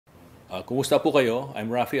Kumusta po kayo?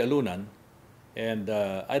 I'm Rafi Alunan, and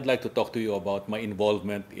I'd like to talk to you about my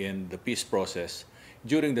involvement in the peace process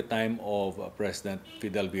during the time of President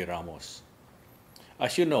Fidel V. Ramos.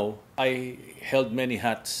 As you know, I held many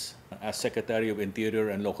hats as Secretary of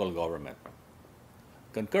Interior and Local Government.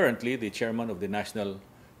 Concurrently, the Chairman of the National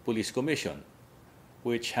Police Commission,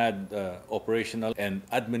 which had operational and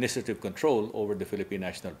administrative control over the Philippine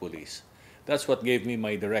National Police. That's what gave me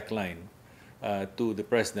my direct line to the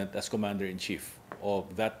President as Commander-in-Chief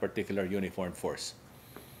of that particular uniformed force.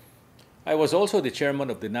 I was also the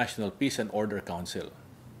Chairman of the National Peace and Order Council.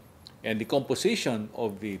 And the composition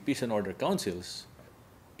of the Peace and Order Councils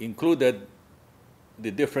included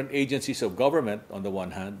the different agencies of government on the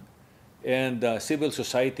one hand and civil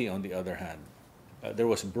society on the other hand. There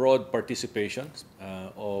was broad participation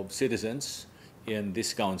of citizens in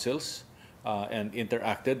these councils and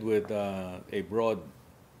interacted with a broad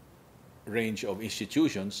range of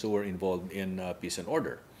institutions who were involved in peace and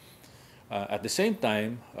order. At the same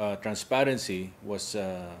time, transparency was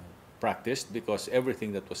practiced because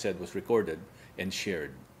everything that was said was recorded and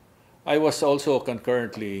shared. I was also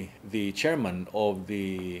concurrently the chairman of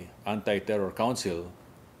the Anti-Terror Council,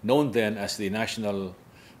 known then as the National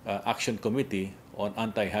Action Committee on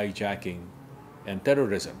Anti-Hijacking and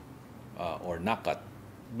Terrorism, or NACAT.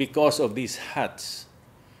 Because of these hats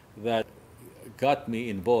that got me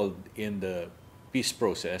involved in the peace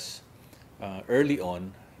process early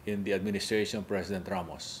on in the administration of President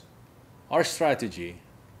Ramos. Our strategy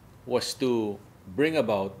was to bring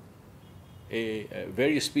about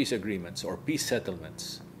various peace agreements or peace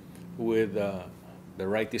settlements with the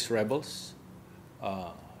rightist rebels,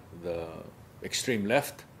 the extreme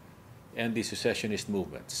left, and the secessionist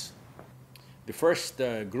movements. The first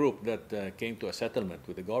group that came to a settlement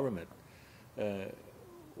with the government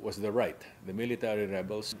was the right, the military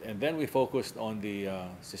rebels, and then we focused on the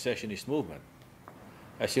secessionist movement.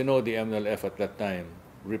 As you know, the MNLF at that time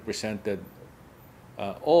represented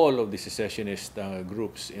all of the secessionist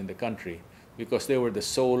groups in the country because they were the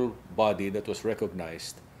sole body that was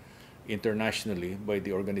recognized internationally by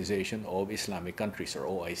the Organization of Islamic Countries, or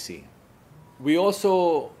OIC. We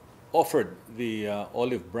also offered the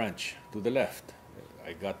olive branch to the left.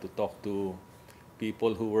 I got to talk to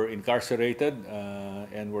people who were incarcerated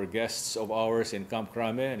and were guests of ours in Camp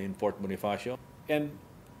Crame and in Fort Bonifacio. And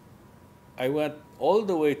I went all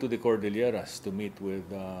the way to the Cordilleras to meet with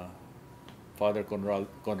Father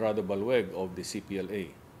Conrado Balweg of the CPLA.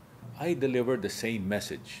 I delivered the same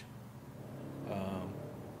message,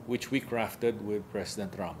 which we crafted with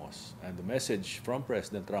President Ramos. And the message from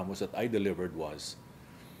President Ramos that I delivered was,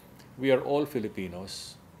 we are all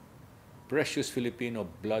Filipinos. Precious Filipino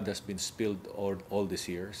blood has been spilled all these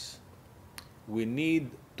years. We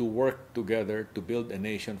need to work together to build a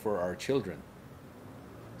nation for our children.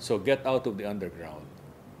 So get out of the underground.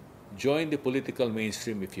 Join the political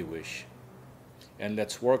mainstream if you wish. And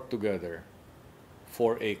let's work together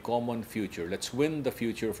for a common future. Let's win the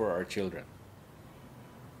future for our children.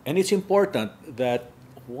 And it's important that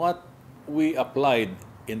what we applied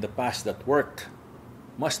in the past that worked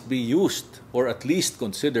must be used or at least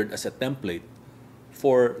considered as a template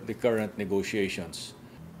for the current negotiations.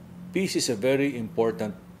 Peace is a very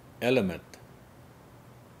important element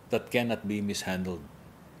that cannot be mishandled.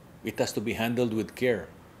 It has to be handled with care.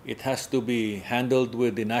 It has to be handled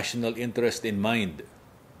with the national interest in mind.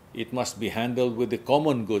 It must be handled with the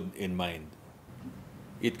common good in mind.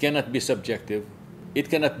 It cannot be subjective. It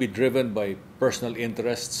cannot be driven by personal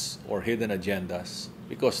interests or hidden agendas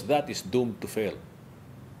because that is doomed to fail.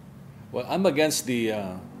 Well, I'm against the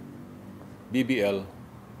BBL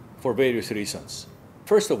for various reasons.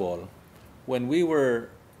 First of all, when we were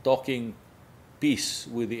talking peace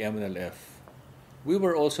with the MNLF, we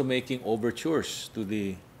were also making overtures to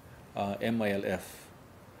the MILF.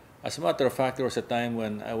 As a matter of fact, there was a time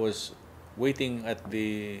when I was waiting at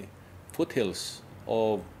the foothills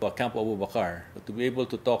of Camp Abu Bakar to be able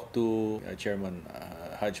to talk to Chairman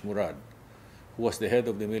Haj Murad, who was the head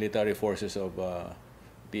of the military forces of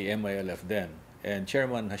the MILF then, and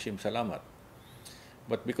Chairman Hashim Salamat.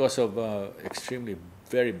 But because of extremely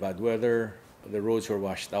very bad weather, the roads were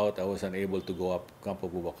washed out. I was unable to go up Camp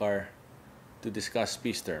Abu Bakar to discuss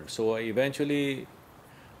peace terms. So I eventually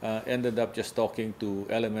ended up just talking to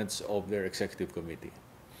elements of their executive committee.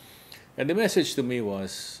 And the message to me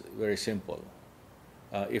was very simple.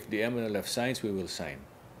 If the MNLF signs, we will sign.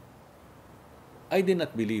 I did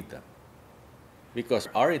not believe them because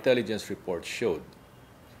our intelligence report showed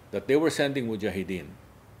that they were sending mujahideen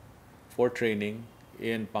for training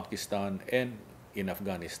in Pakistan and in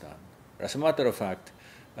Afghanistan. As a matter of fact,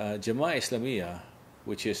 Jama'ah Islamiyah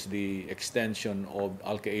which is the extension of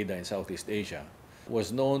Al-Qaeda in Southeast Asia,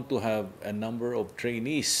 was known to have a number of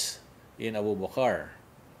trainees in Abu Bakr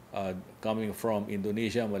coming from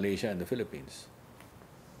Indonesia, Malaysia, and the Philippines.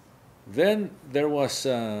 Then there was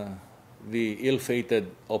the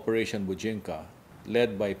ill-fated Operation Bujinka,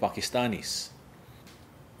 led by Pakistanis.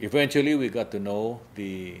 Eventually, we got to know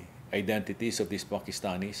the identities of these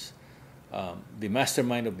Pakistanis. The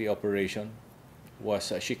mastermind of the operation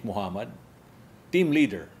was Sheikh Mohammed, team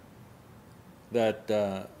leader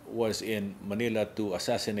that was in Manila to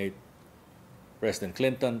assassinate President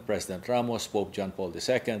Clinton, President Ramos, Pope John Paul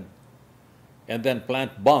II, and then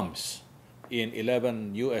plant bombs in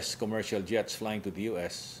 11 U.S. commercial jets flying to the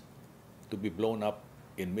U.S. to be blown up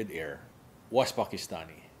in midair, was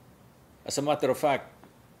Pakistani. As a matter of fact,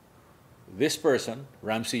 this person,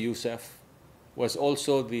 Ramzi Youssef, was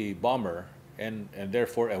also the bomber and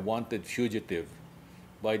therefore a wanted fugitive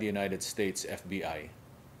by the United States FBI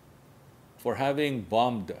for having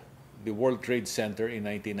bombed the World Trade Center in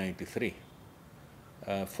 1993.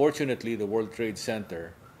 Fortunately, the World Trade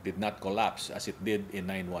Center did not collapse as it did in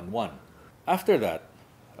 9/11. After that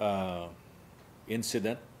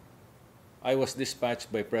incident, I was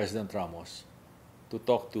dispatched by President Ramos to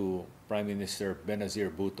talk to Prime Minister Benazir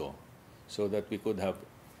Bhutto so that we could have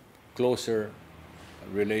closer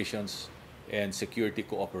relations and security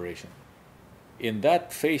cooperation. In that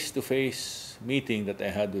face-to-face meeting that I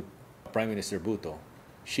had with Prime Minister Bhutto,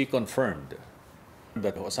 she confirmed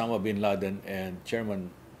that Osama bin Laden and Chairman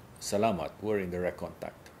Salamat were in direct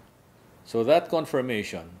contact. So that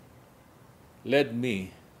confirmation led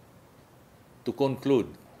me to conclude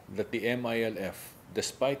that the MILF,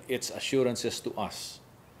 despite its assurances to us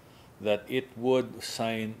that it would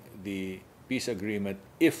sign the peace agreement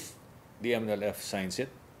if the MNLF signs it,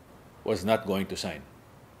 was not going to sign.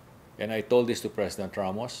 And I told this to President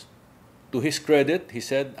Ramos. To his credit, he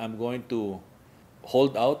said, I'm going to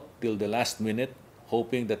hold out till the last minute,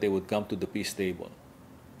 hoping that they would come to the peace table.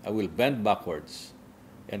 I will bend backwards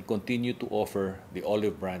and continue to offer the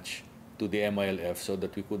olive branch to the MILF so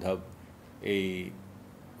that we could have a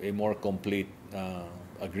more complete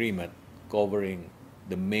agreement covering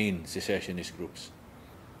the main secessionist groups.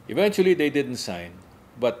 Eventually, they didn't sign,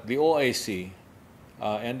 but the OIC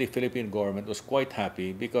and the Philippine government was quite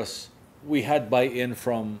happy because we had buy-in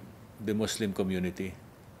from the Muslim community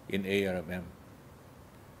in ARMM,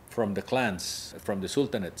 from the clans, from the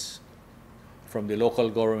sultanates, from the local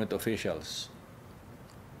government officials,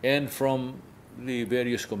 and from the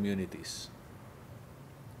various communities.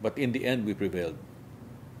 But in the end, we prevailed.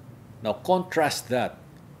 Now contrast that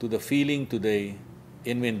to the feeling today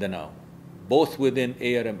in Mindanao, both within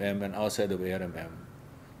ARMM and outside of ARMM,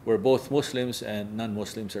 where both Muslims and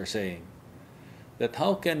non-Muslims are saying that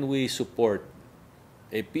how can we support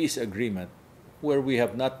a peace agreement where we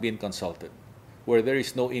have not been consulted, where there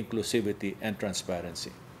is no inclusivity and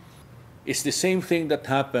transparency. It's the same thing that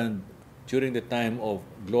happened during the time of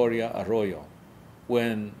Gloria Arroyo,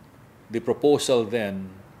 when the proposal then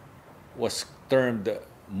was termed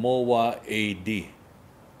MOA AD.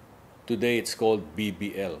 Today it's called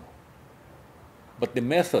BBL. But the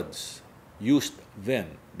methods used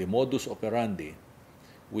then, the modus operandi,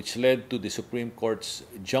 which led to the Supreme Court's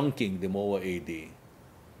junking the MOA AD,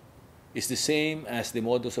 is the same as the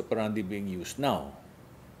modus operandi being used now.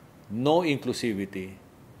 No inclusivity,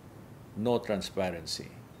 no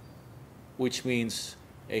transparency, which means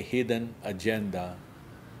a hidden agenda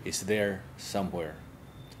is there somewhere.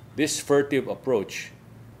 This furtive approach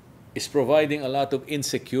is providing a lot of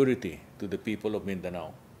insecurity to the people of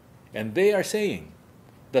Mindanao. And they are saying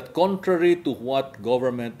that contrary to what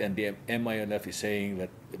government and the MILF is saying, that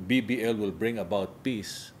BBL will bring about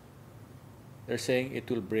peace, they're saying it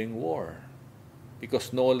will bring war.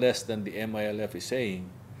 Because no less than the MILF is saying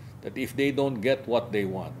that if they don't get what they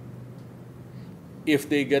want, if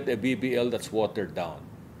they get a BBL that's watered down,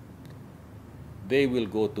 they will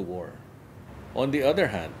go to war. On the other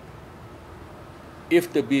hand,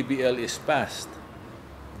 if the BBL is passed,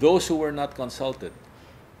 those who were not consulted,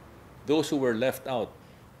 those who were left out,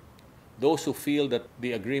 those who feel that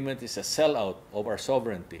the agreement is a sellout of our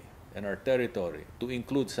sovereignty and our territory, to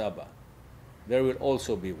include Sabah, there will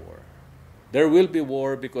also be war. There will be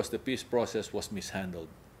war because the peace process was mishandled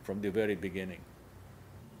from the very beginning.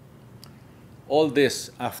 All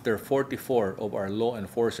this after 44 of our law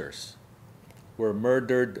enforcers were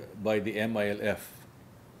murdered by the MILF,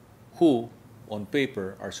 who, on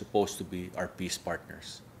paper, are supposed to be our peace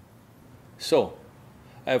partners. So,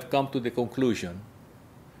 I have come to the conclusion,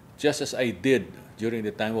 just as I did during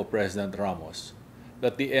the time of President Ramos,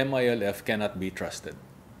 that the MILF cannot be trusted.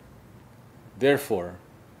 Therefore,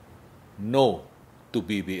 no to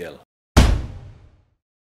BBL.